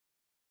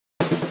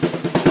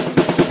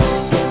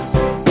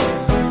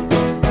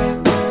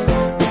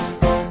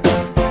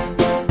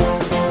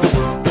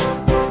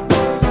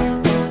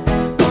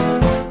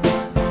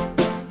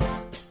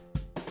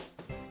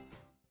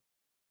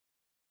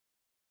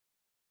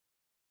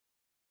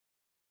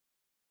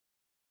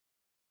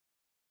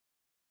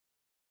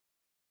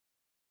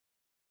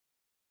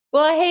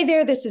Well, hey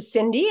there, this is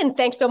Cindy, and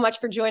thanks so much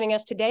for joining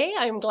us today.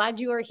 I'm glad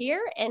you are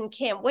here and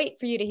can't wait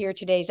for you to hear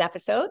today's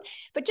episode.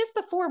 But just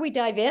before we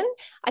dive in,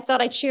 I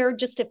thought I'd share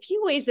just a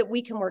few ways that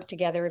we can work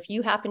together if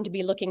you happen to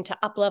be looking to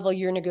uplevel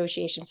your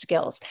negotiation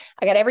skills.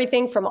 I got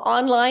everything from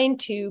online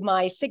to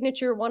my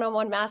signature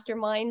one-on-one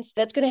masterminds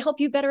that's going to help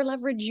you better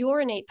leverage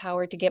your innate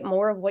power to get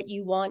more of what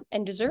you want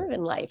and deserve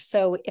in life.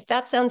 So if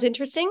that sounds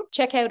interesting,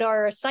 check out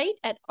our site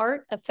at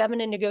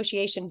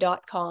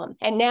artoffemininenegotiation.com.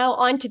 And now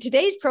on to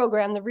today's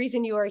program, the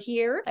reason you are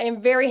here. I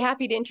am very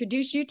happy to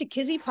introduce you to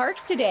Kizzy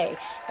Parks today,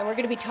 and we're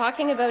going to be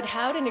talking about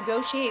how to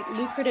negotiate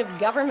lucrative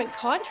government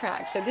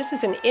contracts. So this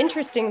is an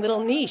interesting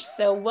little niche.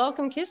 So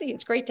welcome, Kizzy.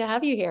 It's great to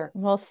have you here.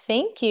 Well,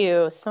 thank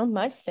you so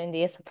much,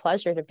 Cindy. It's a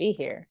pleasure to be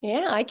here.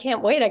 Yeah, I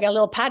can't wait. I got a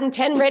little pad and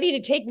pen ready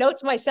to take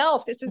notes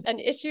myself. This is an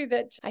issue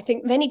that I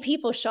think many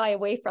people shy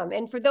away from.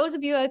 And for those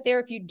of you out there,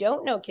 if you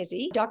don't know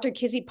Kizzy, Dr.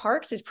 Kizzy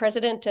Parks is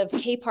president of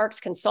K Parks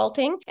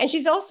Consulting, and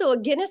she's also a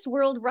Guinness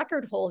World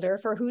Record holder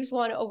for who's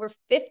won over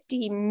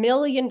 $50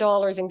 million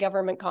in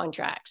government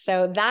contracts.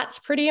 So that's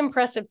pretty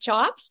impressive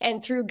chops.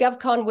 And through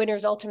GOVCON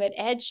Winners Ultimate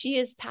Edge, she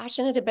is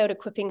passionate about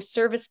equipping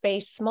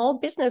service-based small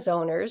business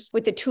owners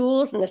with the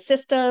tools and the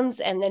systems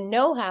and the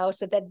know-how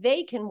so that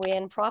they can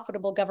win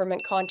profitable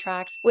government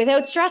contracts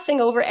without stressing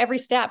over every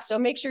step. So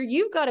make sure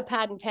you've got a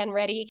pad and pen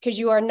ready because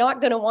you are not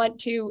going to want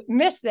to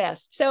miss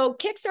this. So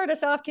kickstart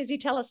us off, Kizzy.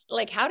 Tell us,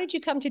 how did you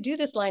come to do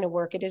this line of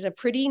work? It is a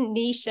pretty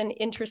niche and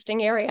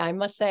interesting area, I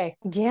must say.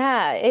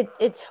 Yeah,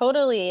 it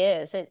totally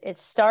is. It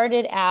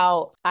started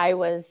out, I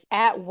was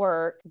at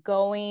work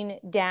going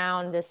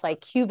down this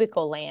like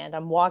cubicle land.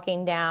 I'm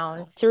walking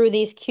down through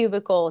these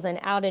cubicles, and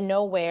out of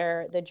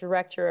nowhere, the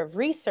director of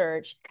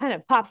research kind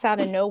of pops out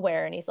of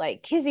nowhere and he's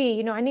like,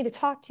 Kizzy, I need to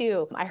talk to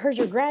you. I heard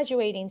you're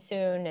graduating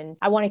soon and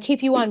I want to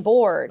keep you on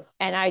board.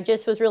 And I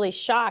just was really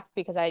shocked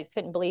because I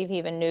couldn't believe he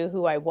even knew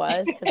who I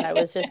was, because I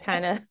was just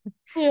kind of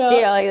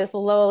Yeah. like this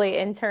lowly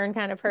intern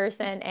kind of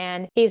person.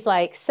 And he's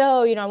like,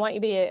 so, I want you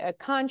to be a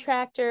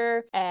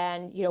contractor,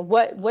 and,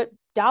 what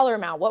dollar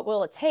amount, what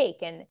will it take?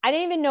 And I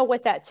didn't even know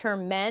what that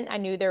term meant. I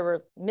knew there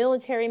were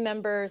military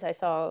members, I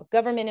saw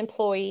government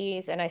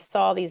employees, and I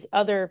saw these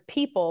other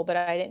people, but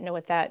I didn't know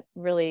what that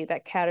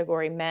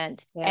category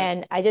meant. Yeah.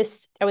 And I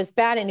was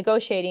bad at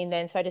negotiating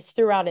then. So I just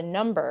threw out a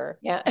number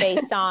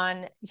based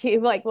on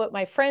like what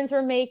my friends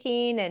were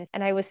making. And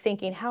I was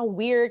thinking how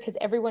weird, because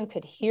everyone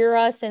could hear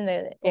us in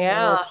the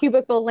little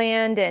cubicle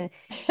land. And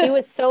he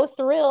was so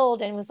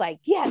thrilled and was like,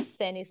 yes.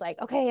 And he's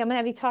like, okay, I'm gonna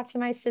have you talk to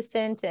my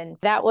assistant. And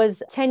that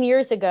was 10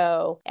 years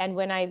ago. And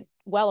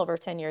well over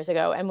 10 years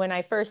ago. And when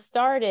I first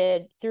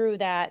started through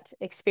that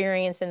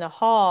experience in the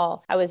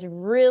hall, I was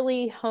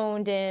really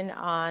honed in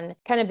on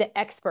kind of the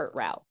expert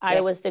route. I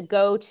was the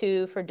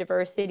go-to for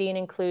diversity and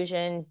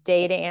inclusion,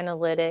 data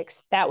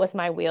analytics. That was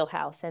my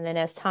wheelhouse. And then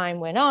as time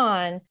went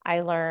on,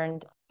 I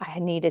learned I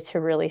needed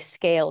to really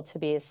scale to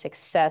be a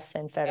success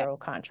in federal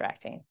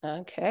contracting.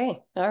 Okay.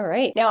 All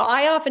right. Now,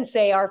 I often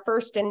say our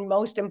first and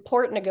most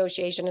important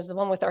negotiation is the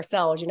one with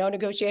ourselves,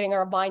 negotiating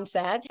our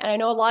mindset. And I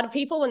know a lot of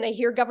people, when they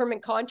hear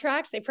government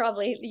contracts, they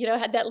probably,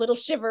 had that little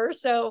shiver.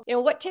 So,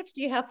 what tips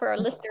do you have for our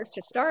listeners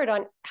to start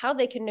on how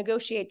they can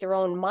negotiate their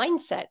own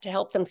mindset to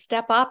help them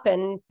step up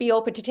and be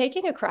open to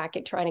taking a crack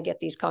at trying to get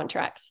these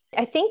contracts?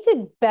 I think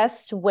the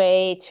best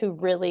way to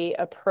really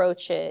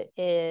approach it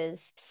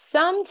is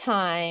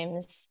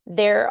sometimes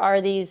there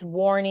are these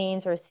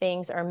warnings or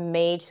things are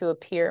made to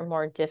appear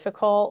more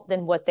difficult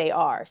than what they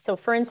are. So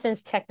for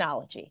instance,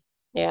 technology.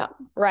 Yeah.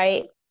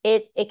 Right.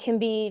 It can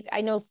be,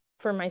 I know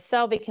for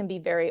myself, it can be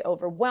very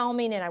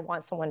overwhelming, and I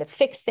want someone to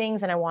fix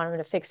things and I want them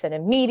to fix it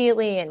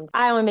immediately, and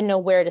I don't even know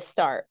where to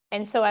start.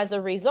 And so as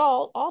a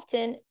result,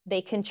 often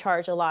they can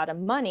charge a lot of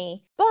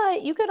money,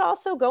 but you could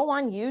also go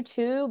on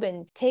YouTube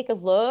and take a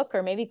look,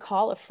 or maybe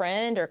call a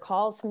friend or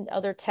call some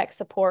other tech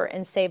support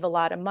and save a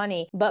lot of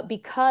money. But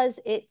because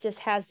it just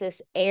has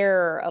this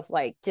air of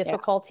like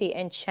difficulty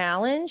and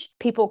challenge,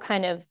 people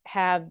kind of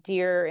have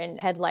deer in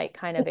headlight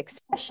kind of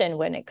expression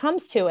when it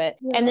comes to it.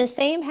 And the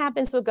same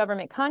happens with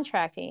government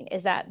contracting,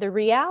 is that the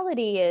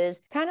reality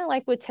is kind of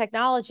like with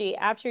technology,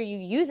 after you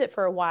use it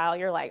for a while,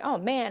 you're like, oh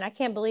man, I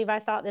can't believe I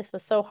thought this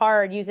was so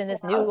hard using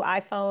this new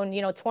iPhone,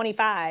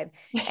 25.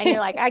 And you're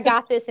like, I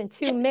got this in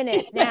 2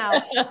 minutes now.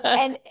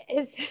 And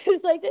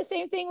it's like the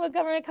same thing with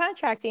government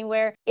contracting,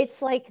 where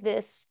it's like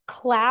this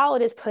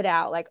cloud is put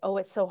out, like, oh,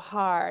 it's so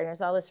hard.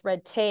 There's all this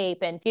red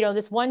tape. And,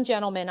 this one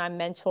gentleman I'm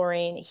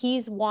mentoring,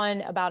 he's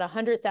won about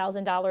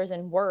 $100,000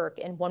 in work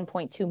in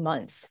 1.2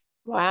 months.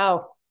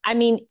 Wow. I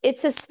mean,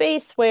 it's a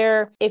space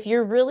where if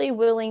you're really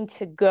willing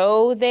to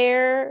go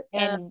there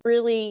and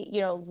really,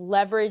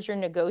 leverage your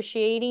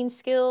negotiating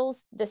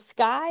skills, the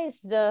sky's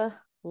the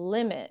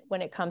limit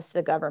when it comes to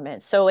the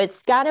government. So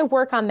it's got to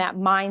work on that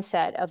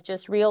mindset of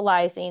just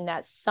realizing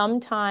that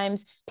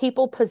sometimes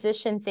people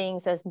position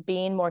things as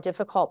being more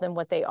difficult than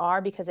what they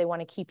are because they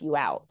want to keep you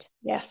out.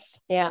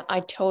 Yes. Yeah,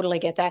 I totally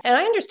get that. And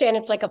I understand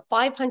it's like a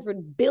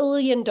 $500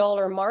 billion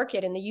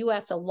market in the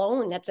US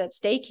alone that's at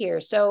stake here.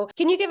 So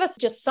can you give us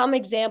just some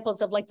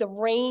examples of like the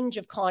range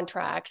of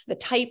contracts, the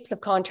types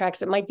of contracts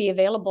that might be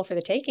available for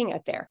the taking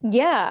out there?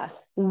 Yeah,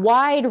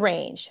 wide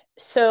range.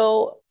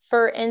 So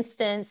for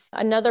instance,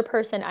 another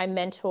person I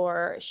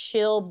mentor,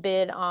 she'll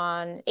bid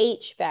on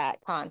HVAC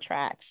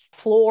contracts,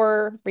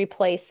 floor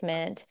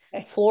replacement,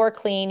 floor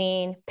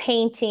cleaning,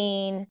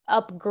 painting,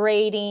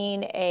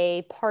 upgrading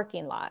a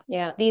parking lot.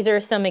 Yeah. These are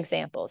some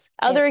examples.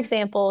 Other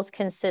examples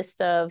consist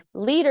of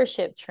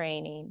leadership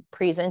training,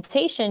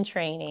 presentation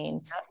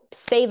training,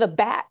 save a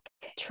back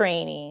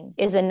training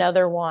is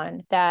another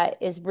one that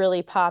is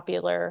really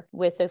popular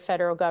with the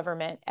federal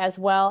government, as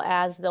well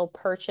as they'll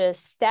purchase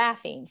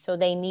staffing. So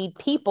they need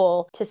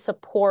people to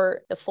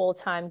support the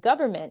full-time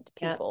government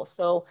people.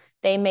 So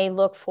they may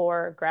look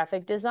for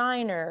graphic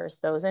designers,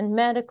 those in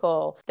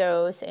medical,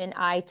 those in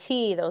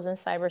IT, those in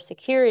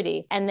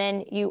cybersecurity. And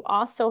then you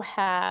also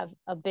have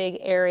a big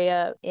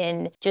area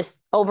in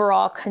just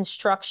overall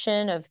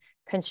construction of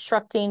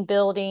constructing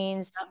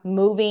buildings,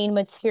 moving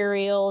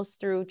materials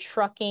through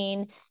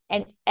trucking,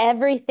 and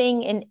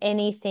everything and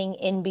anything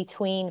in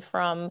between,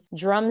 from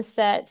drum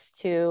sets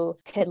to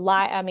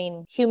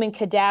human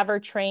cadaver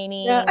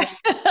training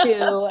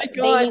to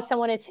they need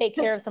someone to take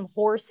care of some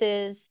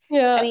horses.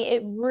 I mean,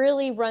 it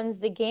really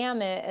runs the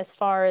gamut as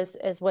far as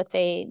what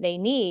they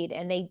need,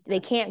 and they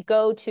can't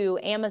go to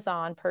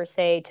Amazon per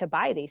se to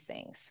buy these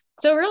things.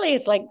 So really,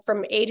 it's like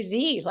from A to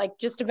Z, like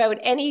just about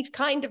any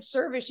kind of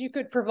service you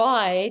could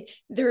provide,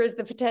 there is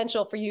the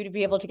potential for you to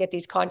be able to get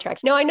these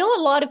contracts. Now, I know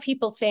a lot of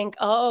people think,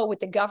 oh,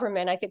 with the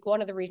government, I think one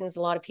of the reasons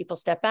a lot of people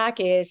step back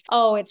is,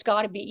 oh, it's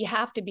got to be, you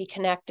have to be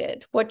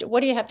connected. What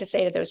do you have to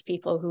say to those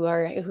people who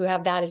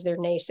have that as their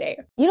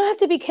naysayer? You don't have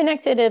to be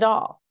connected at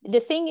all. The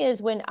thing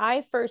is, when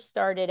I first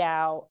started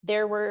out,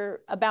 there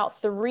were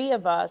about 3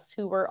 of us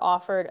who were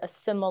offered a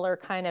similar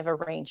kind of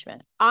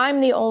arrangement. I'm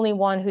the only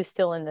one who's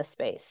still in this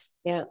space.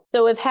 Yeah.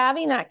 So if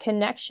having that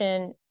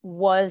connection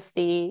was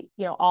the,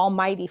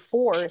 almighty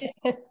force,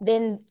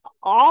 then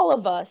all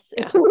of us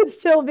would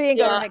still be in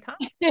government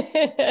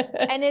contracts.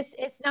 And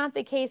it's not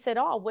the case at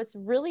all. What's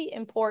really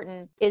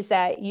important is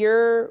that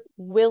you're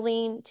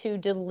willing to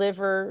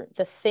deliver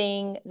the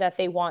thing that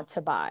they want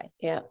to buy.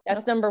 Yeah.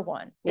 That's number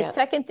one. The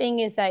second thing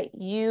is that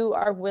you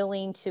are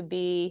willing to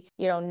be,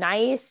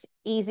 nice,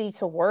 easy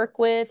to work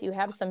with. You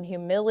have some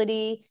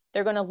humility.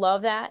 They're going to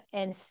love that.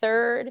 And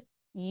third,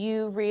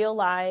 you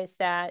realize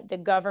that the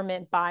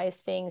government buys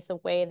things the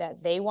way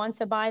that they want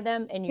to buy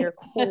them, and you're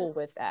cool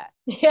with that.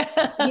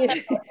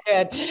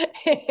 Good.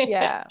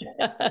 Yeah.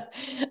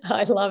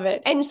 I love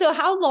it. And so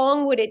how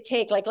long would it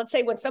take? Like, let's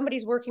say when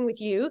somebody's working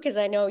with you, because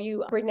I know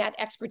you bring that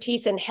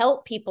expertise and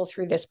help people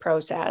through this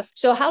process.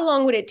 So how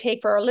long would it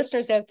take for our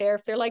listeners out there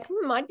if they're like,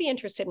 I'd be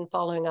interested in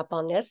following up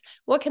on this?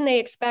 What can they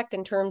expect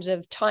in terms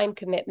of time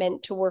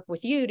commitment to work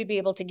with you to be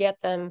able to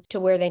get them to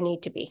where they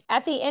need to be?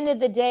 At the end of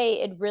the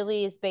day, it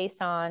really is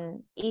based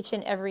on each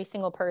and every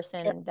single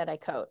person that I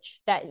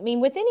coach.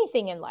 With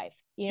anything in life,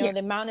 the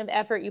amount of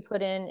effort you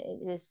put in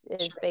is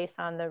based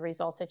on the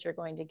results that you're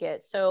going to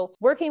get. So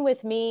working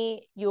with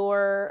me,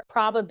 your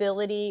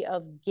probability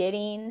of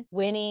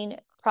winning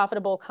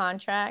profitable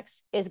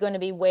contracts is going to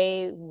be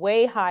way,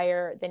 way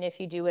higher than if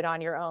you do it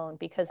on your own,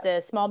 because the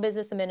Small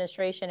Business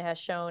Administration has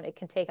shown it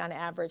can take on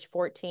average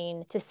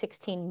 14 to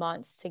 16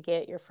 months to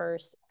get your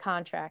first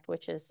contract,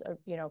 which is,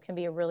 can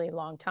be a really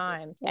long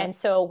time. And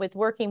so with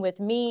working with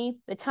me,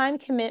 the time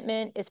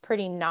commitment is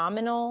pretty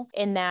nominal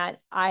in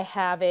that I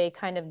have a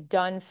kind of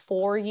done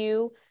for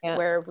you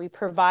where we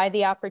provide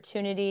the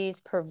opportunities,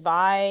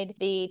 provide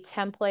the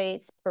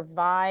templates,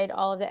 provide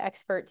all of the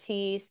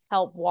expertise,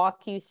 help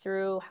walk you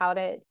through how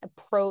to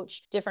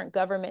approach different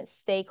government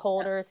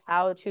stakeholders,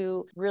 how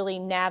to really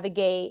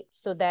navigate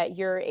so that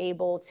you're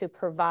able to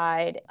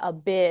provide a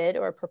bid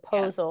or a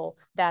proposal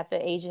that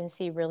the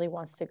agency really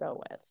wants to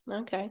go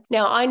with. Okay.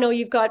 Now, I know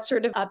you've got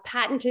sort of a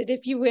patented,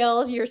 if you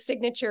will, your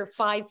signature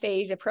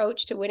 5-phase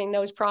approach to winning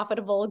those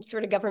profitable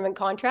sort of government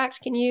contracts.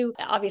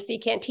 Obviously you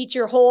can't teach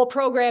your whole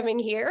programming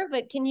here,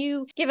 but can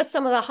you give us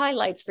some of the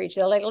highlights for each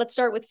of them? Like, let's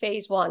start with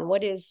phase 1.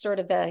 What is sort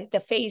of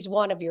the phase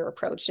 1 of your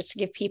approach, just to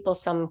give people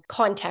some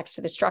context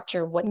to the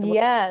structure of what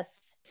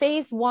Yes.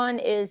 Phase 1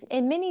 is,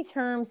 in many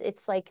terms,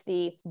 it's like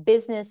the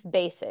business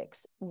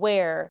basics,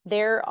 where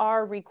there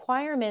are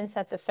requirements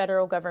that the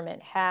federal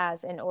government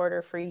has in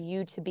order for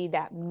you to be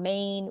that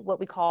main, what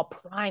we call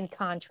prime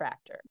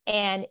contractor.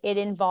 And it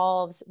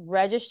involves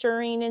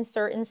registering in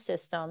certain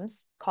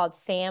systems called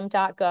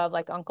sam.gov,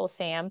 like Uncle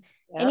Sam.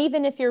 And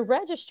even if you're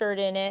registered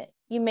in it,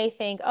 you may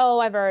think, oh,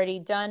 I've already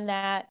done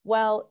that.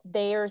 Well,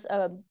 there's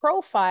a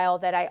profile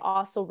that I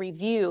also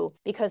review,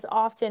 because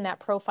often that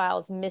profile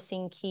is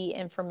missing key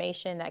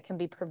information that can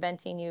be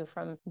preventing you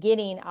from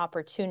getting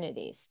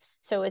opportunities.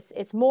 So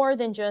it's more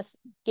than just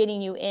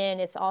getting you in.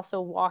 It's also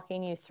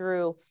walking you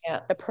through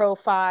Yeah. the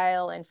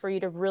profile and for you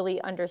to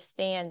really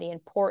understand the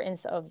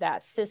importance of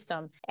that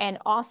system. And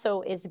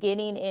also is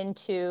getting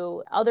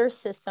into other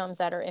systems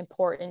that are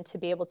important to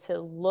be able to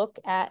look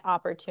at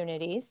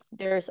opportunities.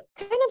 There's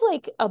kind of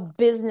like a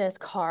business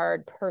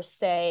card per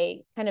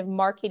se, kind of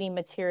marketing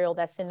material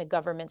that's in the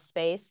government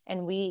space.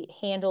 And we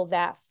handle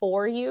that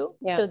for you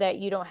so that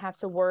you don't have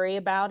to worry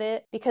about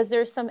it, because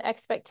there's some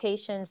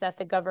expectations that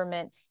the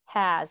government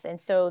has. And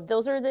so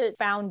those are the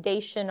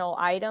foundational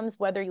items.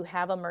 Whether you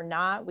have them or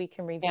not, we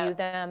can review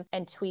them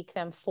and tweak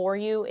them for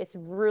you. It's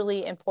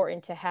really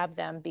important to have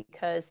them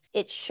because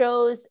it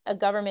shows a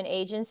government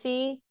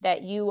agency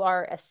that you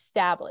are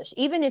established.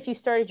 Even if you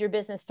started your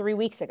business 3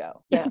 weeks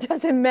ago, it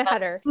doesn't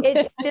matter.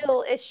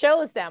 It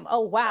shows them,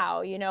 oh,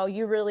 wow, you know,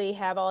 you really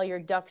have all your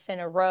ducks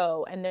in a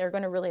row, and they're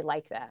going to really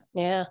like that.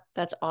 Yeah,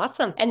 that's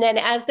awesome. And then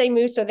as they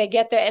move, so they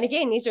get there. And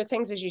again, these are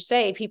things, as you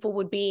say, people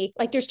would be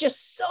like, there's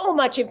just so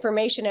much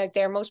information out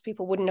there. Most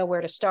people wouldn't know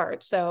where to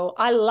start. So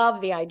I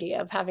love the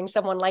idea of having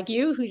someone like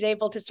you who's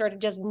able to sort of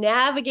just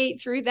navigate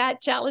through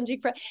that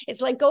challenging. It's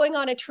like going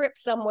on a trip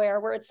somewhere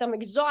where it's some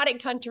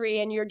exotic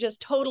country and you're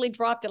just totally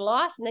dropped and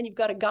lost. And then you've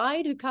got a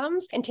guide who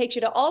comes and takes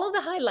you to all of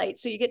the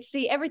highlights. So you get to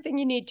see everything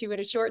you need to in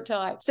a short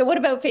time. So what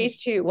about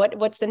phase 2?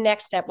 What's the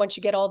next step once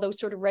you get all those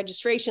sort of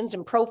registrations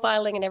and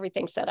profiling and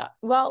everything set up?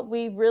 Well,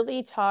 we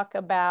really talk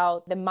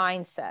about the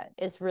mindset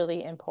is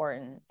really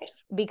important.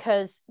 Nice.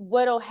 Because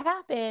what'll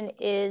happen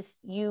is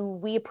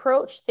we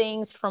approach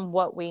things from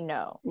what we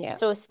know. Yeah.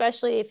 So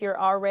especially if you're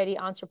already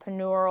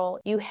entrepreneurial,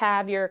 you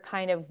have your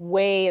kind of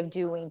way of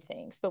doing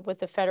things. But with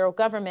the federal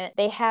government,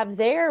 they have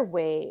their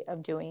way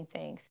of doing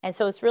things. And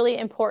so it's really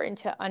important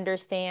to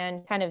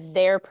understand kind of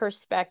their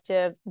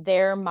perspective,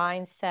 their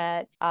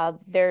mindset.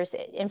 There's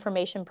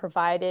information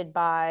provided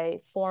by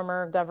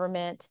former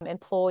government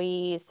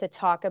employees to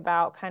talk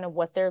about kind of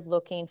what they're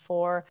looking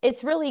for.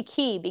 It's really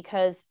key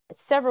because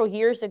several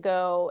years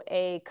ago,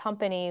 a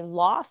company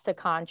lost a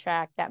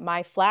contract that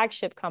my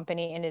flagship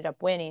company ended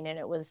up winning. And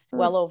it was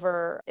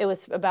it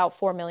was about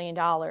 $4 million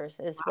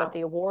is what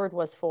the award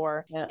was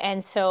for. Yeah.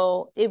 And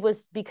so it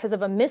was because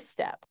of a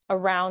misstep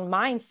around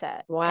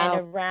mindset and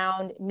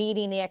around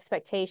meeting the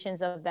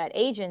expectations of that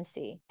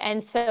agency.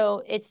 And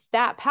so it's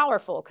that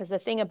powerful, because the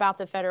thing about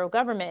the federal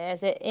government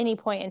is at any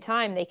point in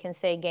time, they can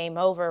say, game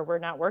over, we're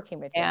not working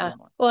with you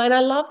anymore. Well, and I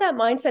love that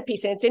mindset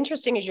piece. And it's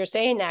interesting as you're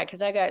saying that,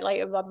 because I got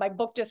like my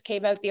book just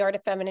came out, The Art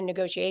of Feminine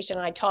Negotiation.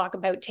 And I talk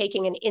about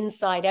taking an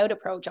inside out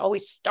approach,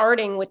 always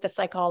starting with the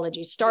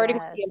psychology, starting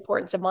with the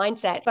importance of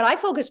mindset. But I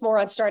focus more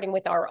on starting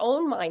with our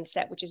own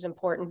mindset, which is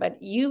important.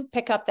 But you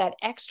pick up that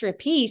extra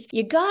piece.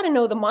 You got to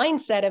know the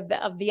mindset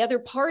of the other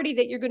party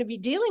that you're going to be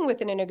dealing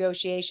with in a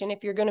negotiation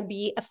if you're going to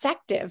be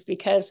effective.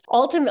 Because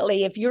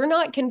ultimately, if you're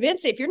not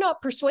convinced, if you're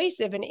not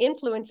persuasive and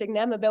influencing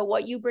them about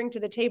what you bring to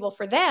the table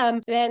for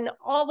them, then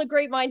all the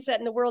great mindset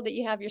in the world that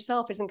you have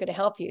yourself isn't going to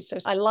help you. So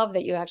I love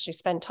that you actually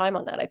spend time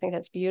on that. I think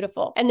that's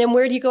beautiful. And then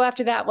where do you go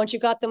after that? Once you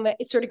got them,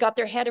 it sort of got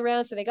their head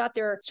around, so they got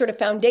their sort of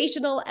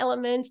foundational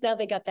elements. Now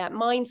they got that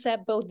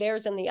mindset, both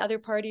theirs and the other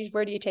parties.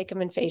 Where do you take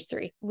them in phase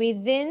 3? We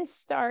then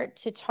start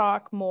to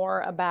talk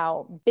more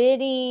about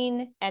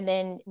bidding, and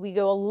then we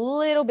go a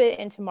little bit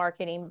into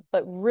marketing,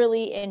 but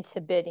really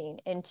into bidding,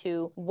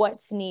 into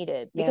what's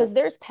needed. Because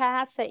there's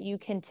paths that you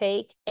can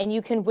take and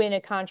you can win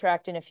a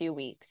contract in a few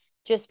weeks,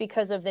 just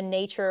because of the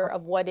nature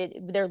of what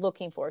they're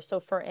looking for. So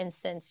for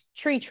instance,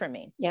 tree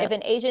trimming. If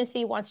an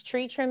agency wants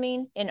tree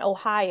trimming in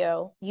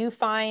Ohio, you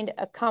find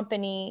a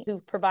company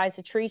who provides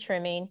the tree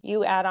trimming,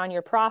 you add on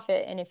your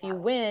profit, and if you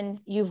win,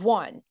 you've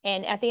won.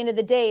 And at the end of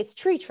the day, it's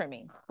tree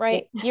trimming,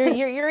 right? You're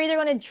either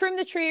going to trim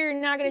the tree or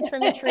you're not going to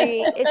trim the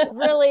tree. It's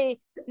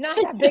really not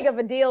that big of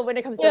a deal when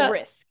it comes to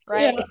risk,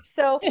 right?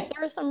 So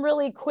there are some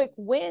really quick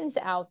wins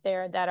out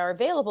there that are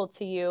available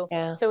to you.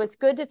 So it's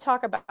good to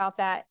talk about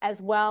that,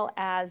 as well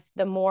as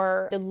the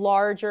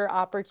larger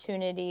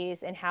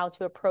opportunities and how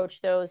to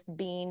approach those,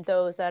 being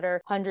those that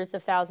are hundreds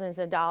of thousands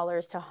of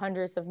dollars to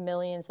hundreds of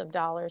millions of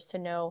dollars, to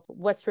know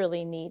what's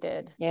really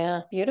needed.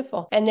 Yeah,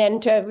 beautiful. And then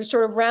to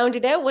sort of round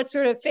it out, what's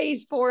sort of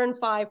phase 4 and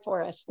 5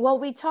 for us? Well,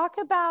 we talk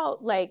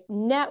about like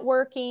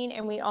networking,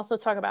 and we also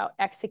talk about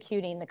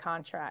executing the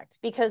contract,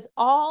 because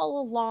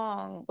all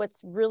along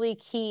what's really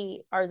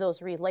key are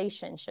those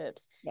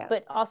relationships,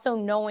 but also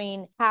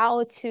knowing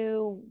how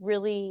to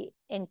really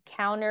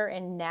encounter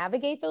and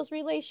navigate those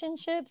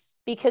relationships.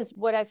 Because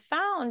what I've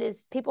found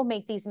is people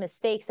make these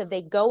mistakes of,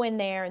 they go in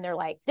there and they're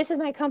like, this is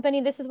my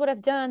company, this is what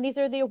I've done, these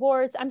are the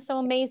awards, I'm so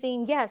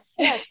amazing, yes.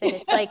 And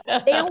it's like,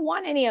 they don't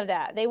want any of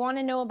that. They want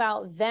to know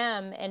about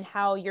them and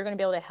how you're going to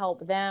be able to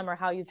help them, or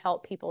how you've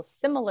helped people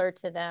similar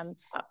to them.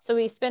 So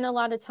we spend a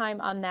lot of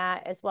time on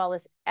that, as well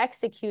as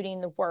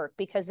executing the work,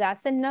 because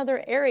that's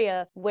another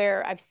area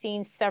where I've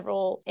seen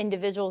several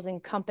individuals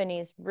and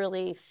companies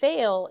really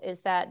fail,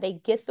 is that they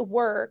get the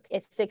work,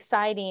 it's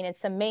exciting,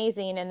 it's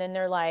amazing. And then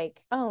they're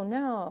like, oh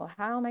no,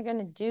 how am I going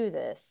to do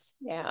this?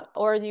 Yeah.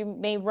 Or you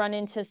may run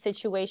into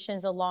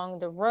situations along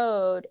the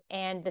road.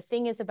 And the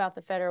thing is about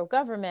the federal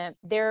government,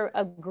 they're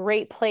a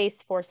great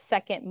place for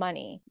second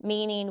money,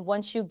 meaning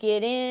once you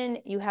get in,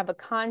 you have a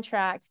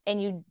contract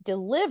and you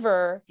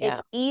deliver,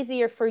 it's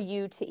easier for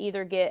you to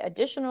either get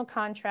additional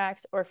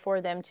contracts or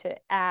for them to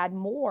add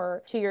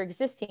more to your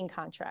existing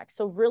contracts.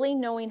 So really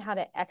knowing how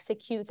to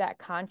execute that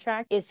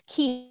contract is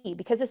key,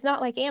 because it's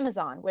not like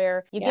Amazon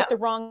where you get the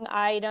wrong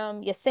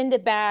item, you send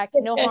it back,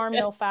 no harm,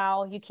 no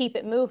foul, you keep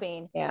it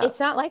moving. It's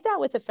not like that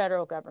with the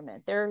federal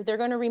government. They're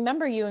going to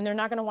remember you and they're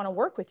not going to want to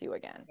work with you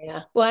again.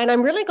 Yeah. Well, and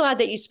I'm really glad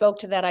that you spoke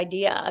to that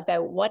idea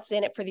about what's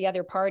in it for the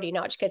other party,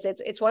 not because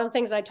it's one of the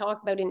things I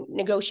talk about in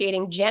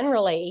negotiating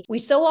generally. We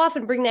so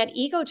often bring that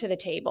ego to the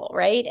table,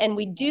 right? And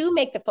we do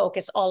make the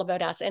focus all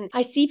about us. And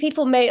I see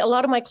people a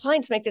lot of my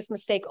clients make this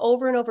mistake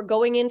over and over,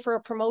 going in for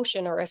a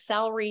promotion or a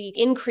salary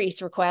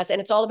increase request. And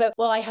it's all about,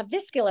 well, I have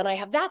this skill and I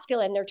have that skill.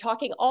 And they're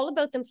talking all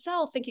about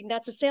themselves, thinking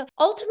that's a sale.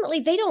 Ultimately,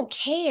 they don't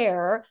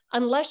care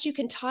unless you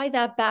can tie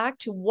that back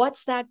to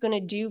what's that going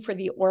to do for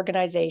the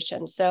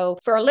organization. So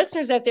for our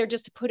listeners out there,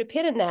 just to put a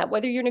pin in that,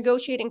 whether you're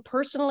negotiating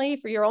personally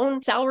for your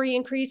own salary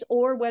increase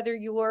or whether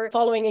you're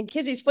following in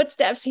Kizzy's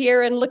footsteps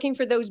here and looking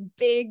for those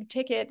big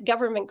ticket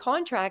government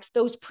contracts,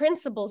 those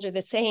principles are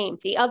the same.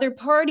 The other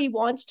party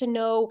wants to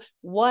know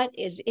what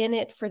is in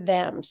it for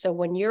them. So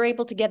when you're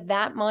able to get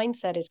that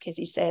mindset, as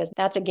Kizzy says,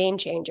 that's a game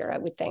changer, I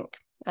would think.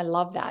 I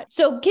love that.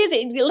 So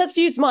Kizzy, let's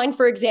use mine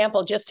for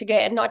example, just to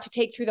get, and not to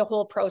take through the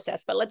whole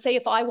process, but let's say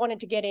if I wanted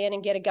to get in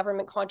and get a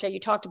government contract, you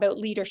talked about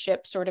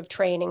leadership sort of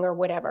training or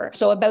whatever.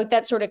 So about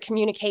that sort of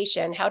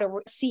communication, how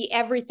to see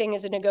everything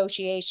as a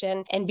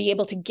negotiation and be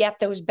able to get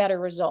those better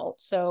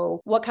results.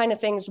 So what kind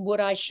of things could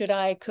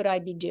I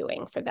be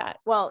doing for that?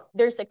 Well,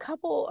 there's a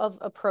couple of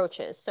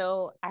approaches.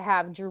 So I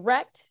have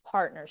direct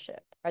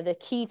partnership are the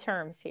key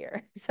terms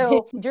here.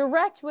 So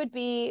direct would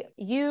be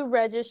you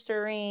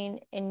registering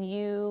and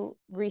you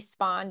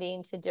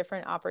responding to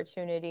different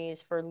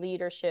opportunities for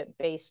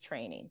leadership-based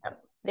training.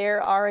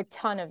 There are a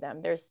ton of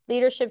them. There's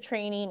leadership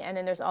training, and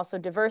then there's also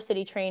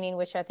diversity training,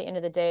 which at the end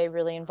of the day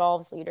really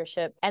involves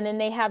leadership. And then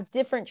they have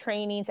different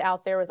trainings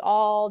out there with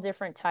all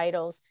different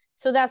titles.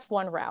 So that's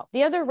one route.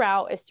 The other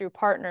route is through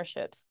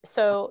partnerships.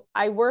 So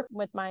I work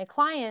with my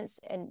clients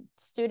and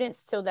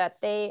students so that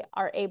they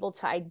are able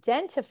to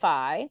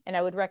identify, and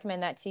I would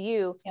recommend that to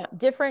you,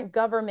 different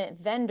government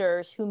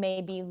vendors who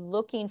may be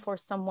looking for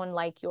someone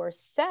like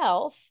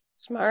yourself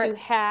to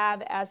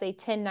have as a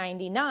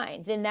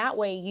 1099. Then that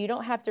way you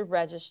don't have to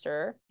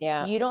register.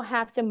 You don't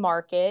have to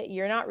market.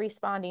 You're not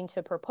responding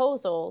to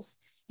proposals.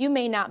 You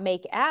may not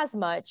make as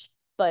much,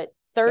 but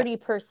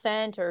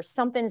 30% or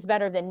something's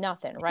better than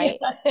nothing, right?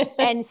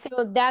 And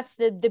so that's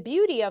the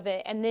beauty of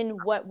it. And then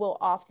what will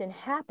often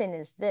happen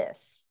is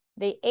this.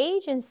 The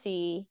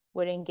agency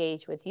would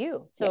engage with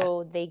you.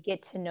 So they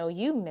get to know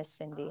you, Miss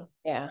Cindy.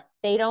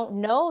 They don't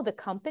know the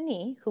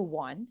company who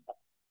won.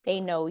 They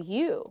know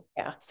you.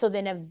 So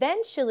then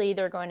eventually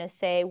they're going to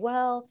say,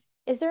 well,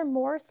 is there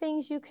more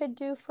things you could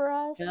do for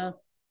us?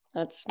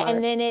 That's smart.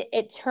 And then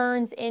it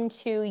turns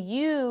into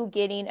you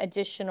getting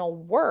additional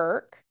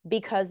work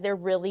because they're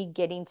really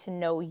getting to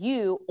know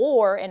you.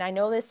 Or, and I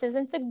know this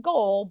isn't the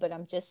goal, but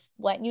I'm just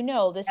letting you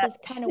know, this is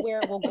kind of where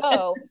it will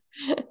go.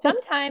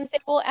 Sometimes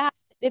it will ask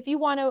if you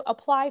want to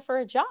apply for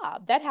a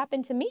job. That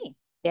happened to me.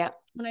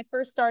 When I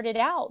first started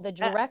out, the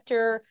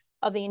director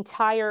of the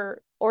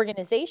entire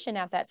organization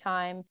at that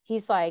time,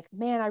 he's like,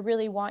 man, I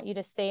really want you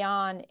to stay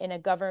on in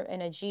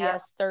a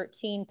GS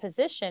 13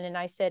 position. And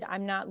I said,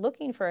 I'm not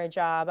looking for a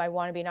job. I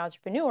want to be an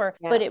entrepreneur.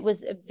 But it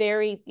was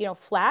very,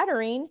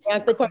 flattering.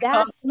 But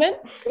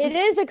it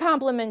is a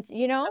compliment,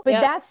 but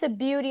that's the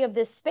beauty of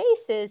this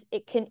space is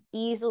it can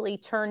easily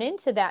turn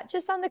into that.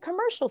 Just on the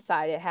commercial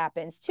side, it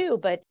happens too.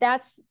 But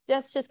that's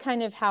just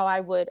kind of how I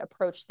would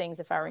approach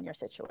things if I were in your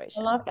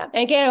situation. I love that.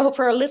 And again, I hope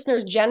for our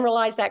listeners,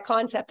 generalize that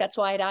concept. That's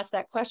why I'd asked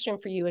that question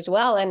for you as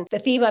well. And the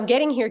theme I'm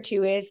getting here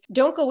to is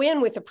don't go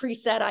in with a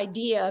preset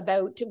idea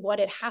about what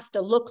it has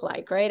to look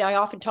like, right? I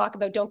often talk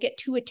about don't get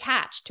too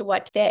attached to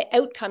what the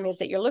outcome is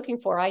that you're looking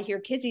for. I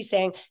hear Kizzy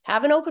saying,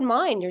 have an open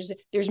mind.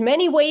 There's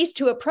many ways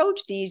to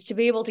approach these to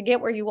be able to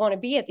get where you want to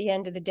be at the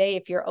end of the day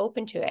if you're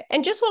open to it.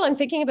 And just while I'm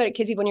thinking about it,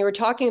 Kizzy, when you were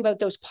talking about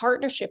those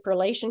partnership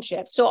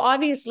relationships, so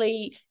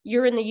obviously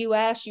you're in the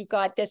US, you've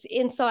got this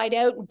inside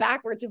out and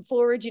backwards and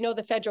forwards,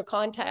 the federal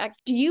contacts.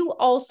 Do you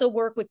also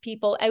work with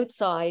people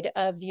outside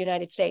of the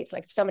United States?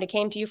 Like if somebody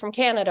came to you from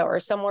Canada or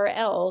somewhere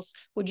else,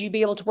 would you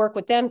be able to work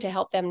with them to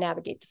help them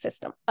navigate the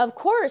system? Of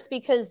course,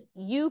 because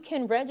you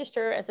can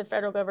register as a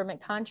federal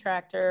government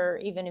contractor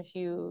even if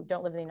you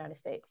don't live in the United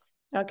States.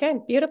 Okay,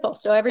 beautiful.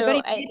 So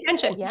everybody pay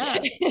attention. Yeah,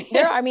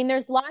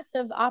 there's lots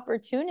of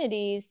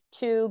opportunities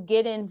to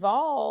get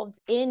involved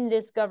in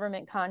this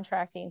government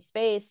contracting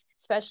space,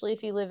 especially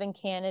if you live in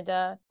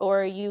Canada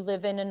or you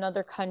live in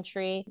another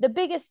country. The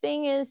biggest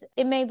thing is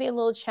it may be a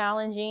little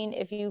challenging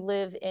if you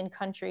live in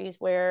countries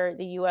where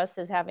the US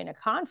is having a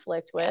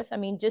conflict with. I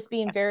mean, just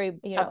being very,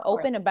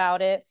 open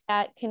about it,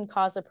 that can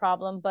cause a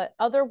problem. But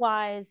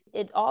otherwise,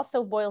 it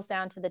also boils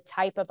down to the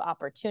type of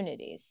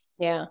opportunities.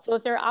 Yeah. So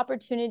if there are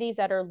opportunities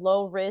that are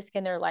low risk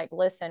and they're like,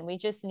 listen, we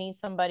just need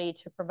somebody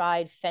to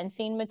provide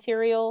fencing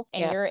material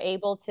and you're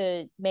able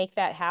to make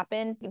that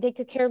happen, they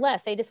could care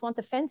less. They just want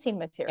the fencing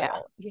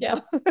material.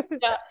 Yeah.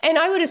 And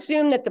I would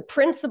assume that the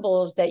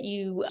principles that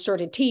you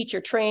sort of teach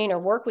or train or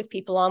work with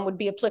people on would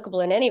be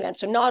applicable in any event.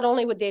 So not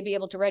only would they be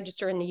able to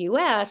register in the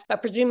US,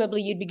 but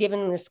presumably you'd be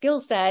given them the skill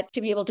set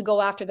to be able to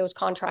go after those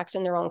contracts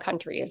in their own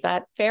country. Is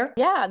that fair?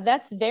 Yeah,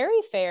 that's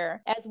very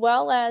fair. As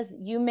well as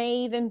you may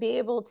even be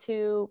able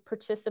to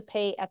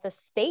participate at the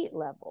state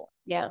level.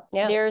 Yeah.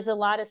 There's a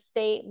lot of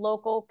state,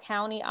 local,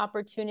 county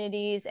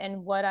opportunities.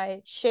 And what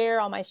I share,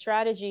 all my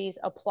strategies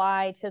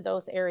apply to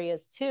those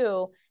areas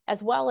too,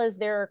 as well as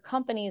there are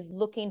companies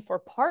looking for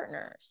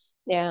partners.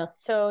 Yeah.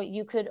 So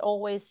you could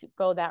always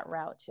go that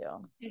route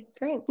too.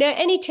 Great. Now,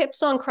 any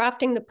tips on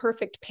crafting the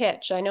perfect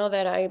pitch? I know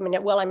that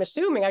I'm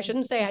assuming, I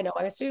shouldn't say I know,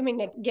 I'm assuming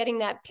that getting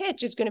that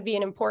pitch is going to be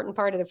an important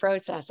part of the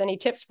process. Any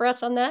tips for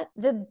us on that?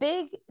 The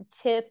big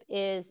tip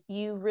is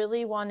you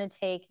really want to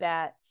take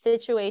that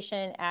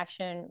situation,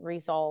 action,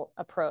 result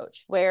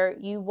approach, where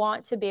you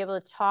want to be able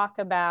to talk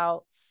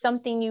about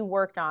something you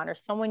worked on or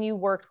someone you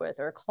worked with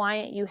or a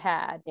client you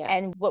had.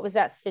 And what was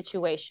that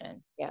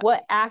situation?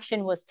 What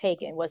action was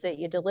taken? Was it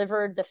you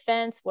delivered the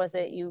fence? Was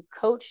it you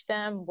coached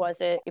them?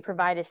 Was it you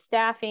provided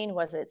staffing?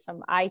 Was it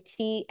some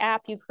IT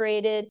app you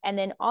created? And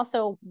then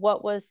also,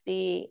 what was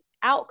the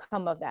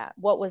outcome of that?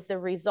 What was the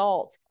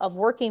result of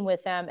working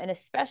with them? And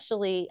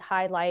especially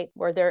highlight,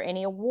 were there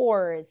any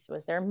awards?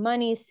 Was there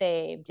money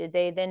saved? Did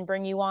they then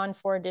bring you on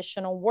for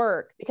additional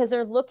work? Because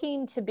they're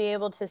looking to be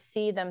able to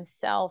see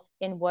themselves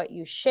in what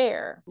you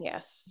share.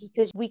 Yes.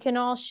 Because we can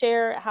all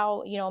share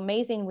how,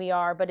 amazing we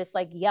are, but it's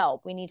like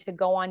Yelp. We need to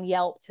go on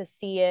Yelp to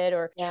see it,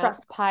 or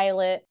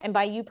Trustpilot. And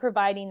by you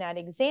providing that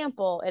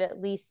example, it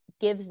at least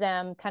gives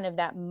them kind of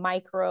that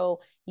micro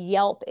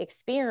Yelp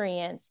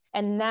experience.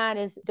 And that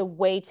is the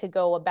way to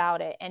go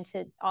about it. And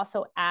to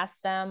also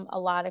ask them a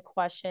lot of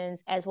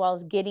questions, as well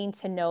as getting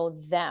to know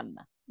them.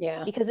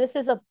 Yeah. Because this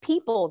is a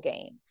people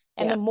game.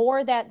 And the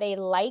more that they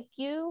like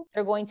you,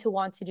 they're going to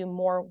want to do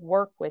more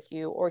work with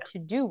you or to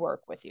do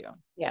work with you.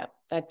 Yeah,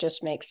 that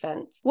just makes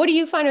sense. What do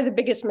you find are the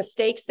biggest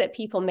mistakes that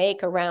people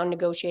make around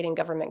negotiating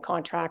government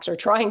contracts or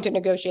trying to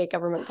negotiate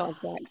government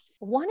contracts?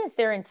 One is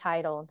they're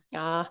entitled.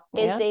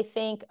 They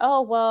think,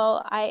 oh,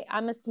 well,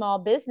 I'm a small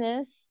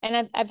business.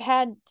 And I've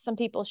had some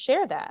people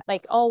share that.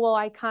 Like, oh, well,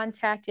 I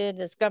contacted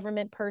this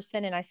government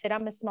person and I said,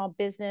 I'm a small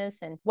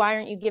business. And why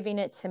aren't you giving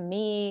it to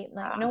me?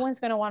 Like, no one's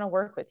going to want to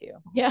work with you.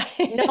 Yeah.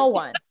 No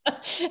one.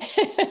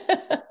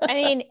 I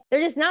mean,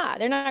 they're just not.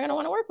 They're not going to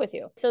want to work with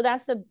you. So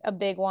that's a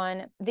big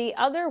one. The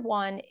other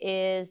one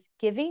is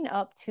giving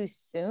up too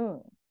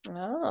soon.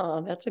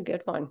 Oh, that's a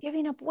good one.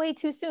 Giving up way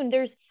too soon.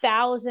 There's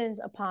thousands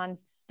upon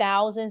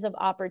thousands of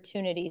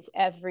opportunities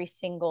every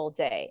single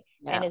day.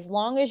 Yeah. And as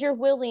long as you're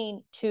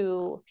willing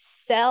to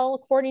sell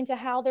according to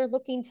how they're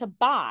looking to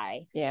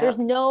buy, there's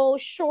no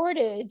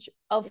shortage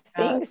of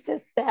things to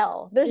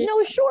sell. There's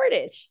no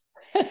shortage.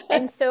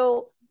 And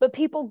so, but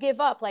people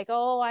give up, like,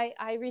 oh,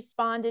 I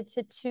responded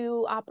to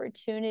 2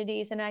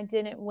 opportunities and I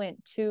didn't win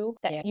 2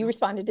 that you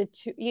responded to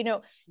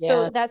 2,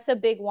 so that's a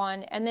big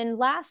one. And then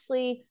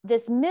lastly,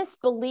 this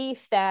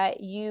misbelief that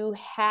you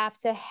have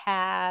to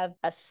have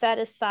a set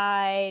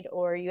aside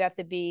or you have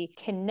to be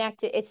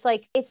connected. It's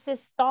like, it's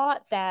this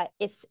thought that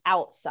it's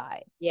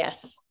outside.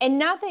 Yes. And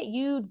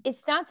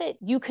it's not that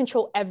you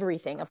control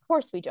everything. Of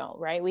course we don't,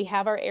 right? We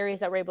have our areas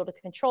that we're able to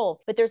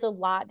control, but there's a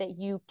lot that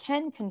you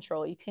can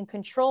control. You can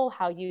control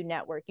how you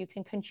network. You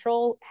can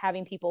control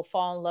having people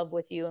fall in love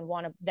with you and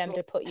want them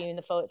to put you in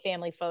the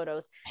family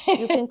photos.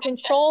 You can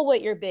control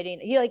what you're bidding.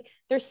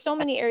 There's so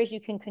many areas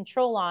you can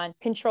control.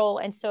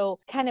 And so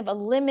kind of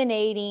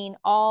eliminating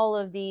all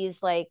of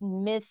these like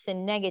myths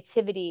and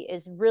negativity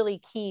is really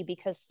key,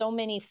 because so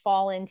many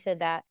fall into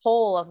that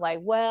hole of like,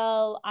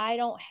 well, I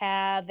don't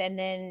have, and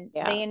then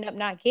they end up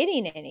not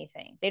getting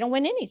anything. They don't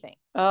win anything.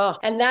 Oh,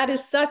 and that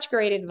is such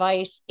great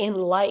advice in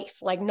life,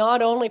 like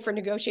not only for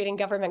negotiating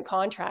government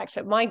contracts,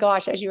 but my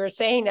gosh, as you were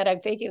saying that, I'm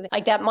thinking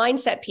like that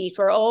mindset piece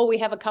where, oh, we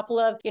have a couple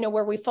of,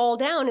 where we fall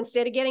down,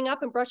 instead of getting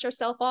up and brush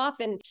ourselves off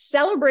and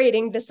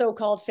celebrating the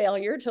so-called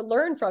failure to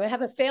learn from it,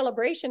 have a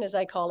failibration, as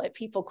I call it,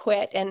 people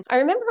quit. And I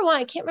remember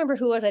I can't remember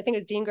who it was, I think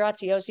it was Dean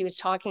Graziosi was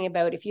talking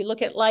about, if you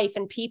look at life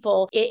and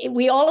people,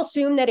 we all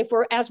assume that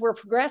as we're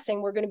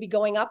progressing, we're going to be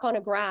going up on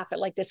a graph at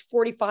like this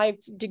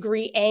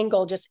 45-degree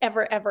angle, just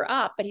ever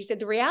up. But he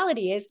said, the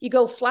reality is you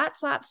go flat,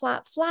 flat,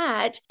 flat,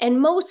 flat. And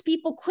most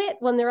people quit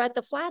when they're at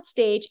the flat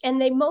stage,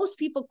 and most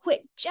people quit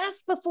it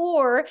just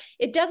before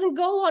it doesn't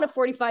go on a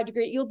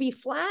 45-degree. You'll be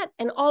flat,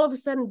 and all of a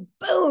sudden,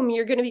 boom,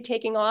 you're going to be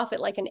taking off at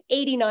like an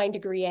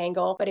 89-degree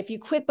angle. But if you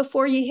quit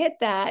before you hit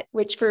that,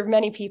 which for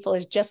many people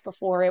is just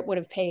before, it would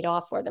have paid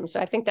off for them. So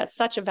I think that's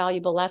such a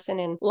valuable lesson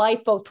in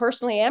life, both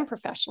personally and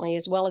professionally,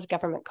 as well as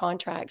government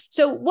contracts.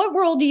 So what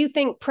role do you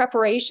think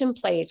preparation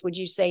plays, would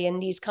you say, in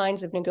these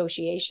kinds of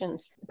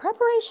negotiations?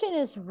 Preparation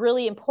is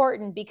really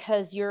important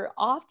because you're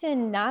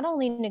often not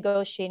only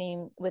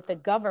negotiating with the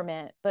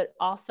government, but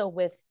also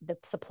with the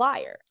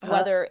supplier,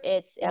 whether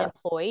it's an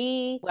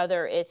employee,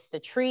 whether it's the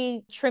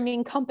tree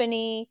trimming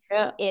company,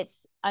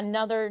 it's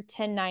another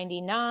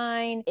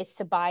 1099, it's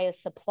to buy a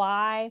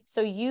supply.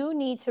 So you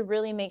need to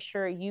really make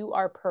sure you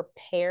are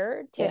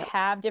prepared to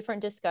have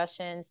different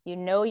discussions. You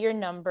know your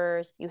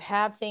numbers, you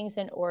have things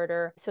in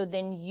order, so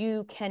then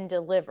you can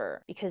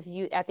deliver. Because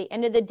you, at the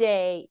end of the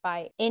day,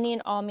 by any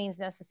and all means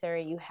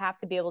necessary, you have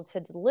to be able to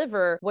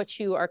deliver what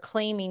you are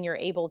claiming you're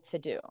able to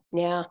do.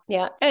 Yeah.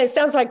 And it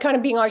sounds like kind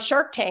of being on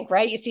Shark Tank,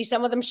 right? You see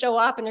some of them show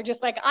up and they're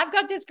just like, I've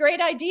got this great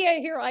idea,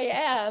 here I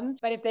am.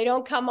 But if they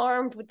don't come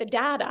armed with the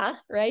data,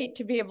 right,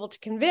 to be able to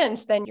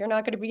convince, then you're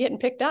not going to be getting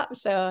picked up.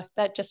 So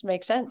that just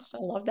makes sense. I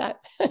love that.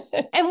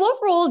 And what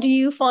role do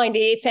you find,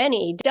 if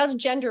any, does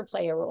gender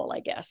play a role, I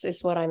guess,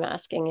 is what I'm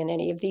asking, in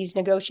any of these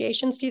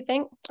negotiations, do you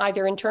think?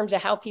 Either in terms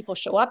of how people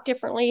show up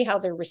differently, how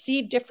they're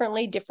received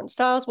differently, different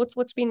styles.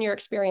 What's been your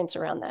experience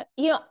around that?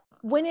 You know,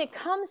 when it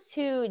comes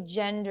to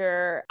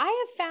gender,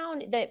 I have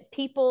found that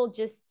people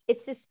just,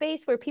 it's a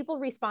space where people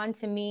respond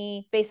to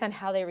me based on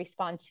how they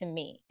respond to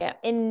me. Yeah.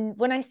 And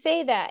when I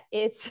say that,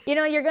 it's, you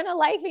know, you're going to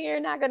like me,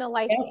 you're not going to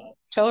like me.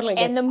 Totally.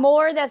 And the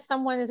more that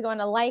someone is going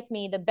to like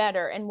me, the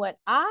better. And what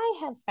I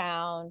have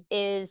found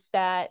is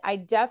that I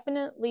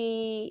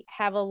definitely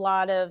have a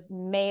lot of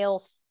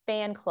male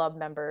fan club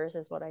members,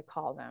 is what I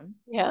call them.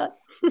 Yeah.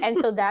 And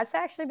so that's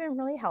actually been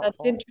really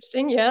helpful. That's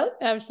interesting. Yeah,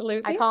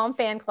 absolutely. I call them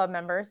fan club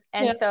members.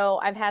 And so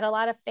I've had a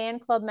lot of fan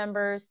club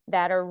members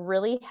that are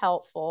really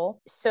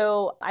helpful.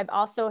 So I've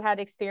also had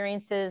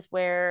experiences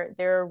where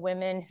there are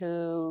women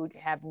who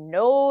have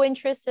no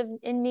interest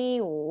in me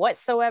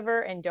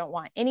whatsoever and don't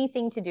want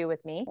anything to do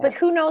with me. But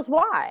who knows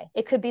why?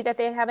 It could be that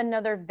they have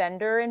another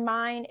vendor in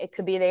mind. It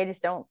could be they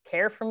just don't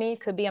care for me. It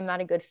could be I'm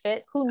not a good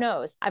fit. Who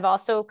knows? I've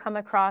also come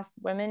across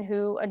women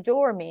who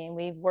adore me, and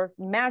we've worked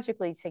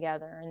magically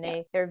together,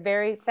 and they're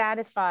very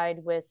satisfied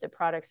with the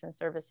products and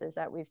services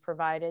that we've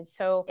provided.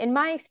 So in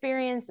my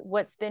experience,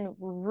 what's been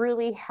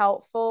really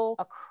helpful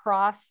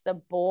across the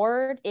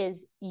board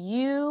is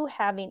you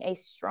having a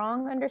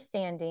strong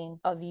understanding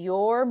of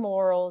your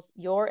morals,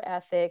 your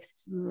ethics,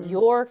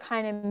 your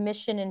kind of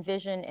mission and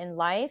vision in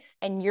life,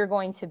 and you're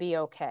going to be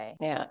okay.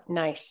 Yeah,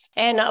 nice.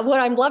 And what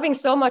I'm loving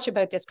so much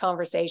about this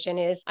conversation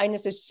is, and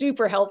this is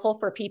super helpful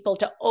for people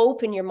to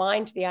open your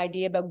mind to the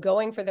idea about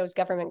going for those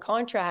government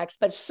contracts.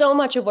 But so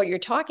much of what you're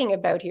talking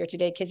about here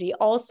today, Kizzy,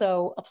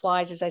 also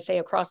applies, as I say,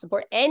 across the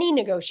board, any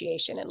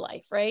negotiation in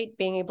life, right?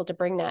 Being able to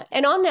bring that.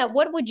 And on that,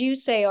 what would you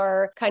say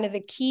are kind of the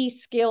key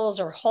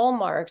skills or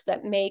hallmarks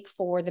that make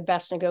for the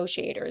best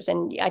negotiators?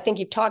 And I think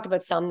you've talked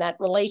about some, that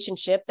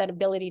relationship, that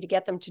ability to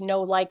get them to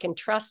know, like, and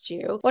trust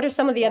you. What are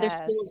some of the other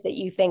skills that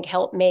you think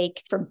help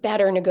make for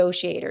better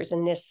negotiators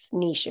in this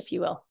niche, if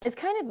you will? It's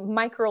kind of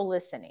micro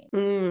listening,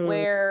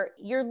 where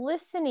you're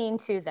listening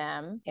to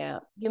them. Yeah.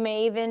 You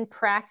may even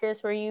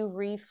practice where you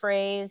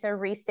rephrase or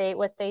restate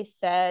what they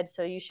said,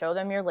 so you show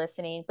them you're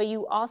listening. But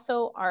you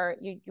also are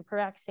you're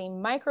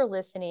practicing micro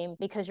listening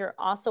because you're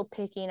also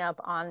picking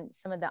up on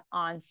some of the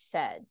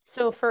unsaid.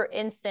 So for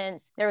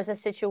instance, there was a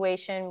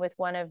situation with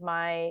one of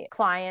my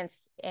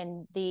clients,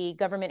 and the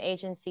government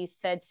agency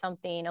said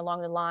something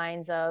along the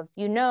lines of,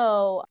 you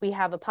know, we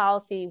have a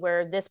policy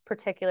where this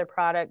particular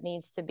product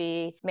needs to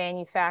be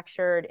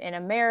manufactured in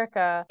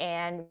America,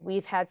 and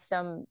we've had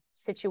some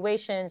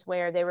situations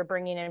where they were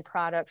bringing in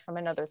product from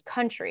another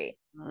country.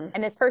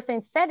 And this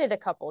person said it a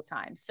couple of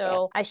times.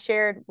 So I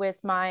shared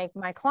with my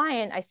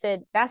client, I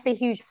said, that's a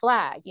huge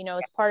flag. You know,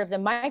 it's part of the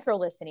micro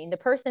listening. The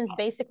person's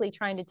basically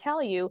trying to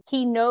tell you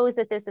he knows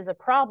that this is a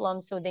problem.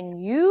 So then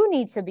you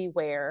need to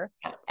beware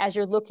as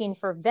you're looking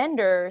for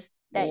vendors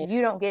that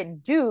you don't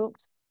get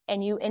duped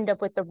and you end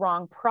up with the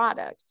wrong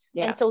product.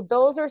 And so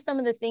those are some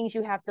of the things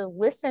you have to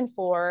listen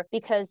for,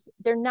 because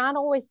they're not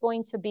always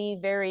going to be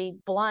very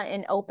blunt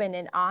and open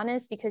and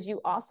honest, because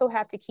you also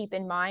have to keep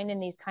in mind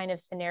in these kind of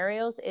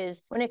scenarios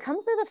is when it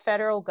comes to the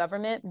federal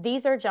government,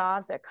 these are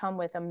jobs that come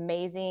with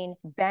amazing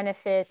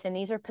benefits, and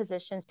these are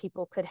positions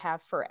people could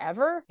have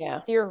forever.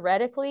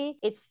 Theoretically,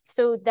 it's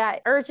so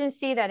that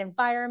urgency, that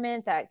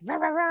environment, that rah,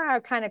 rah, rah,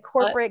 kind of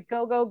corporate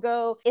go, go,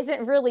 go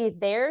isn't really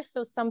there.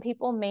 So some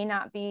people may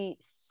not be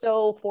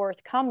so fortunate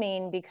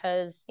forthcoming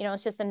because,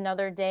 it's just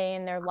another day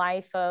in their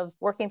life of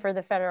working for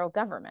the federal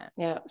government.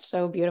 Yeah,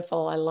 so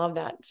beautiful. I love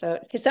that. So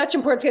it's such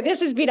important.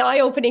 This has been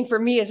eye-opening for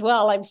me as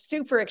well. I'm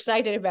super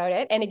excited about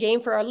it. And again,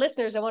 for our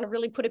listeners, I want to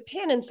really put a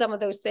pin in some of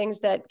those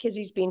things that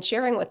Kizzy's been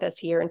sharing with us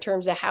here in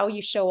terms of how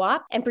you show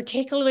up, and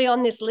particularly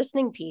on this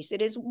listening piece.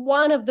 It is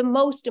one of the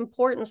most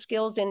important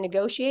skills in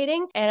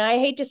negotiating. And I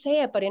hate to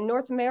say it, but in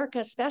North America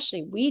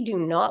especially, we do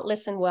not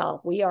listen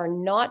well. We are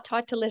not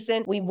taught to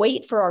listen. We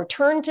wait for our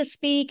turn to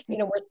speak.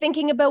 We're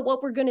thinking about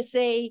what we're going to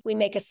say. We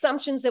make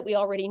assumptions that we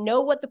already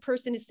know what the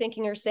person is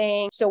thinking or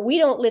saying. So we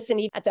don't listen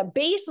even at the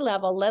base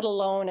level, let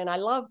alone, and I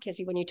love,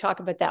 Kizzy, when you talk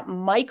about that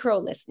micro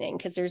listening,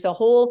 because there's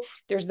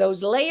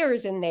those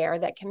layers in there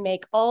that can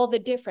make all the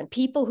difference.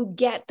 People who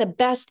get the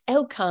best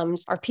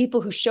outcomes are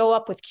people who show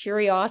up with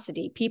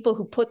curiosity, people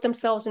who put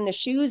themselves in the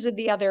shoes of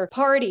the other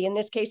party, in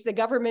this case, the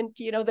government,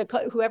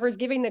 whoever's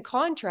giving the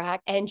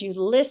contract, and you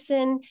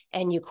listen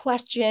and you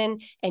question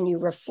and you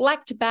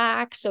reflect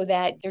back so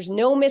that there's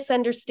no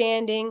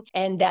misunderstanding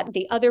and that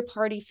the other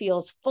party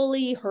feels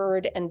fully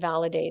heard and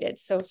validated.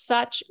 So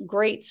such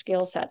great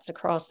skill sets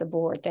across the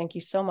board. Thank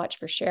you so much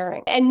for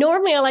sharing. And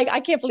normally I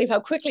can't believe how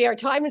quickly our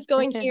time is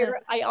going here.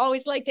 I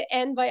always like to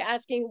end by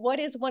asking, what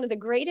is one of the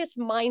greatest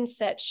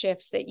mindset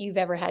shifts that you've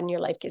ever had in your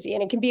life, Kizzy?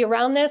 And it can be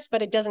around this,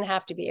 but it doesn't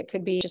have to be. It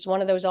could be just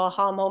one of those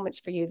aha moments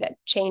for you that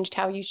changed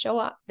how you show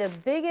up. The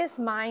biggest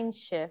mind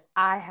shift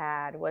I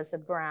had was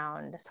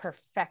around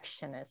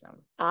perfectionism.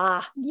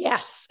 Ah,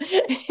 yes.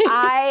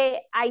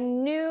 I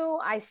knew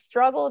I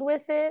struggled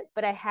with it,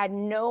 but I had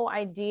no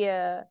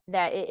idea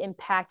that it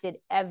impacted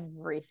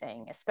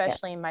everything,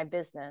 especially in my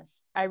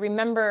business. I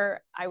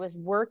remember I was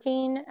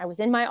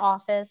in my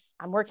office,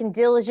 I'm working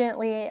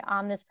diligently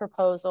on this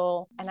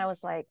proposal. And I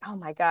was like, oh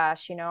my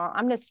gosh,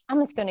 I'm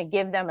just going to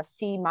give them a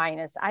C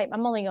minus.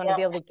 I'm only going to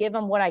be able to give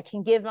them what I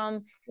can give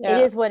them. It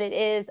is what it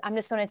is. I'm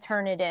just going to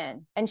turn it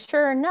in. And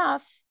sure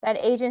enough, that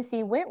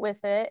agency went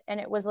with it. And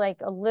it was like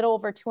a little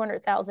over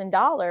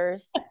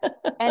 $200,000.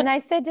 And I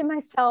said to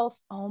myself,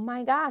 oh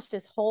my gosh,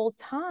 this whole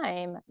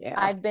time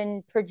I've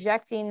been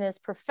projecting this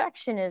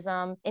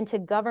perfectionism into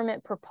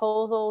government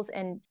proposals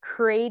and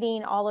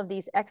creating all of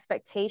these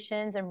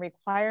expectations and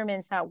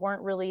requirements that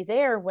weren't really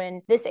there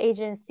when this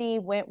agency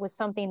went with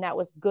something that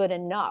was good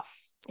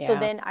enough. So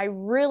then I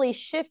really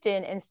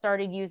shifted and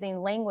started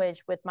using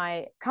language with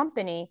my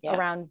company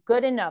around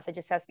good enough. It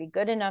just has to be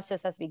good enough.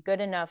 Just has to be good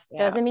enough.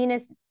 Doesn't mean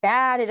it's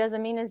bad. It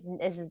doesn't mean it's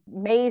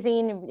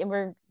amazing. And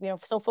we're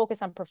so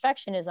focused on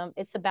perfectionism.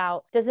 It's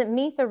about, does it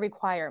meet the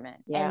requirement?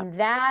 And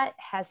that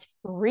has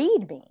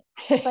freed me.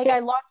 It's like I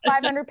lost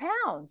 500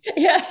 pounds.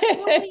 Yeah,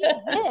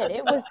 it did.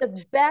 It was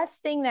the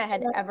best thing that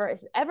had ever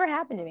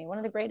happened to me. One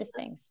of the greatest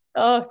things.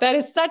 Oh, that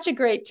is such a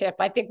great tip.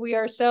 I think we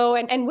are so,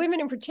 and women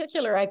in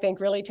particular, I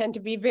think really tend to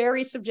be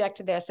very subject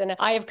to this. And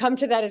I have come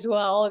to that as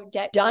well.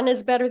 Get done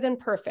is better than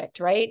perfect,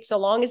 right? So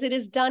long as it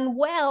is done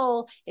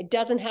well, it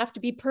doesn't have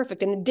to be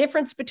perfect. And the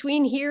difference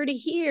between here to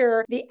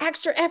here, the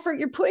extra effort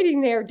you're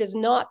putting there does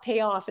not pay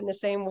off in the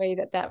same way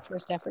that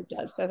first effort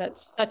does. So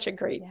that's such a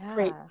great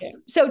tip.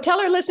 So tell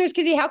our listeners,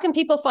 Kizzy, how can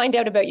people find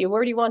out about you?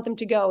 Where do you want them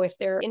to go if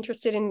they're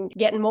interested in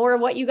getting more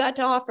of what you got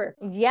to offer?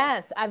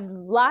 Yes, I've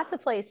lots of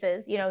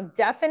places.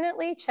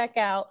 Definitely check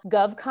out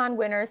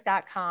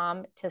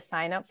govconwinners.com to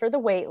sign up for the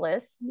wait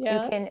list.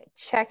 You can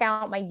check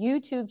out my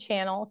YouTube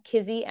channel,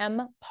 Kizzy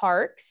M.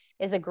 Parks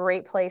is a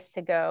great place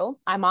to go.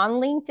 I'm on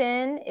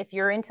LinkedIn. If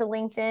you're into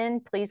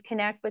LinkedIn, please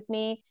connect with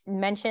me.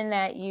 Mention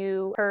that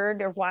you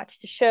heard or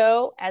watched the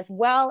show, as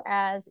well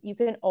as you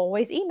can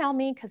always email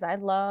me because I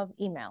love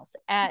emails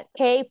at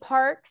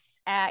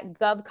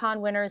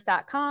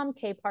kparks@govconwinners.com,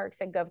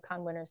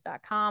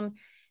 kparks@govconwinners.com.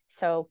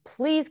 So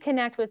please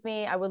connect with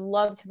me. I would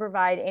love to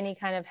provide any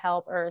kind of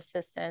help or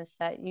assistance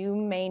that you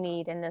may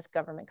need in this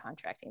government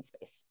contracting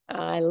space.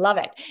 I love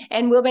it.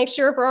 And we'll make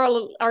sure for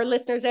our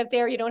listeners out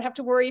there, you don't have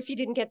to worry if you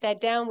didn't get that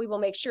down. We will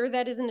make sure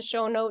that is in the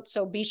show notes.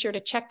 So be sure to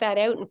check that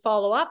out and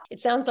follow up. It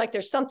sounds like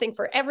there's something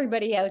for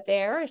everybody out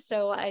there.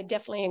 So I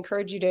definitely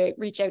encourage you to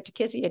reach out to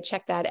Kizzy and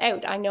check that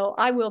out. I know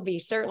I will be,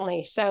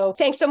 certainly. So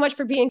thanks so much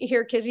for being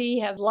here, Kizzy.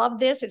 Have loved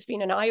this. It's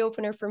been an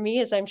eye-opener for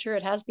me, as I'm sure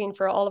it has been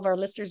for all of our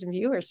listeners and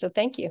viewers. So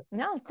thank you.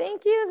 No,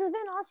 thank you. This has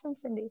been awesome,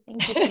 Cindy.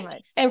 Thank you so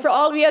much. And for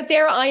all of you out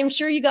there, I am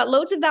sure you got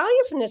loads of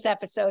value from this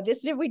episode.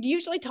 We'd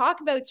usually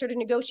talk about sort of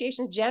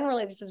negotiations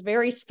generally. This is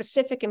very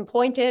specific and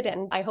pointed,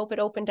 and I hope it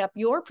opened up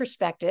your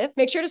perspective.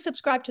 Make sure to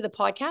subscribe to the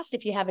podcast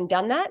if you haven't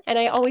done that. And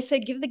I always say,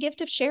 give the gift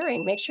of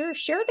sharing. Make sure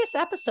share this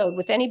episode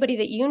with anybody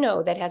that you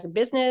know that has a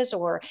business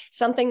or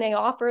something they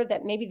offer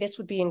that maybe this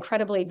would be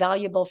incredibly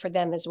valuable for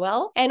them as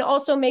well. And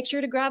also make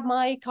sure to grab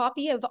my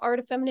copy of Art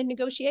of Feminine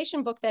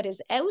Negotiation book that is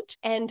out.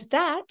 And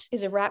that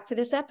is a wrap for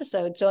this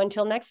episode. So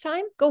until next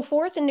time, go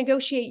forth and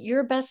negotiate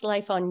your best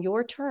life on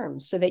your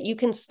terms so that you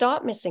can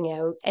stop missing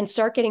out and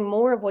start getting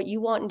more of what you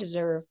want and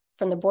deserve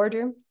from the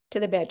boardroom to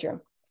the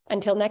bedroom.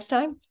 Until next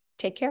time,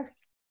 take care.